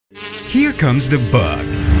Here comes the bug.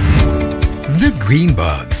 The green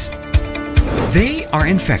bugs. They are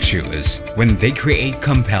infectious when they create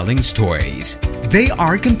compelling stories. They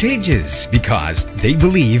are contagious because they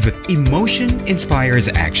believe emotion inspires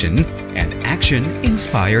action and action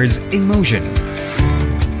inspires emotion.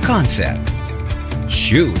 Concept: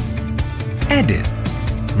 shoot, edit,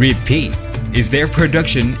 repeat is their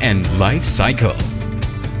production and life cycle.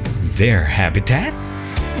 Their habitat?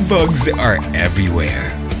 Bugs are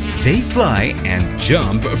everywhere. They fly and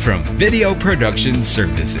jump from video production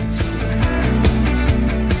services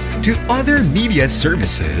to other media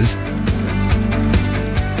services.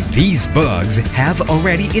 These bugs have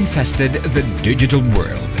already infested the digital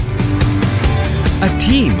world. A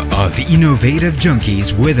team of innovative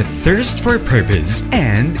junkies with a thirst for purpose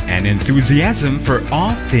and an enthusiasm for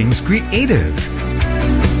all things creative.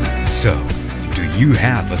 So, do you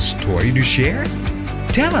have a story to share?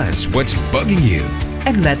 Tell us what's bugging you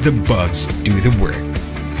and let the bugs do the work.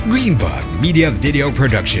 Greenbug Media Video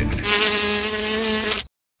Production.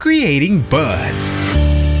 Creating buzz.